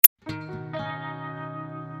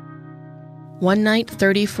One night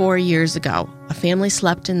 34 years ago, a family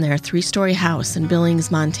slept in their 3-story house in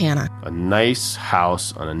Billings, Montana. A nice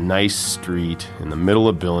house on a nice street in the middle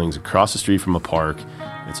of Billings, across the street from a park.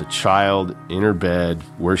 It's a child in her bed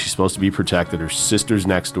where she's supposed to be protected. Her sister's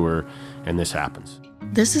next to her, and this happens.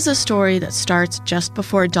 This is a story that starts just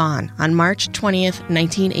before dawn on March 20th,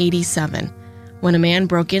 1987, when a man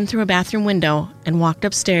broke in through a bathroom window and walked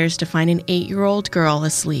upstairs to find an 8-year-old girl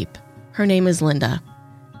asleep. Her name is Linda.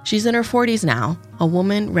 She's in her 40s now, a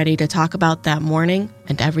woman ready to talk about that morning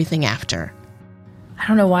and everything after. I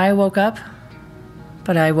don't know why I woke up,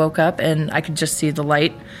 but I woke up and I could just see the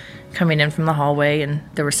light coming in from the hallway, and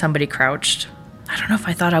there was somebody crouched. I don't know if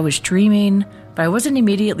I thought I was dreaming, but I wasn't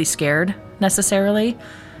immediately scared necessarily.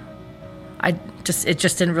 It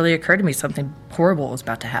just didn't really occur to me something horrible was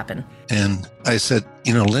about to happen. And I said,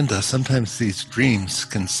 Linda, sometimes these dreams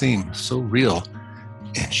can seem so real.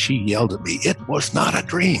 And she yelled at me, "It was not a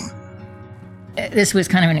dream." This was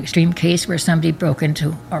kind of an extreme case where somebody broke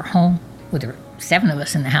into our home. Well, there were 7 of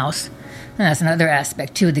us in the house. And that's another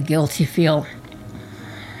aspect, too, the guilt you feel,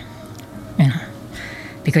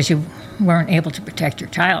 because you weren't able to protect your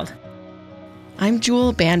child. I'm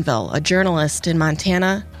Jewel Banville, a journalist in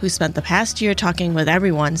Montana who spent the past year talking with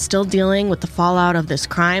everyone still dealing with the fallout of this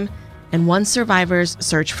crime and one survivor's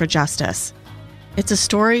search for justice. It's a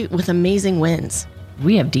story with amazing wins.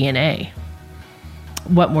 We have DNA.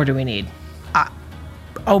 What more do we need?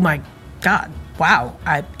 Oh my God. Wow.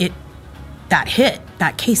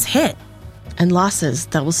 That case hit. And losses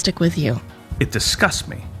that will stick with you. It disgusts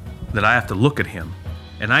me that I have to look at him,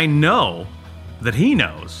 and I know that he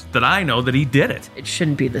knows that I know that he did it. It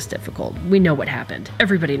shouldn't be this difficult. We know what happened.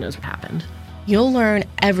 Everybody knows what happened. You'll learn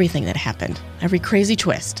everything that happened, every crazy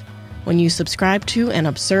twist, when you subscribe to An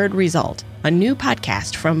Absurd Result, a new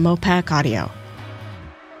podcast from Mopac Audio.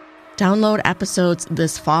 Download episodes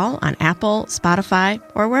this fall on Apple, Spotify,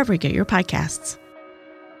 or wherever you get your podcasts.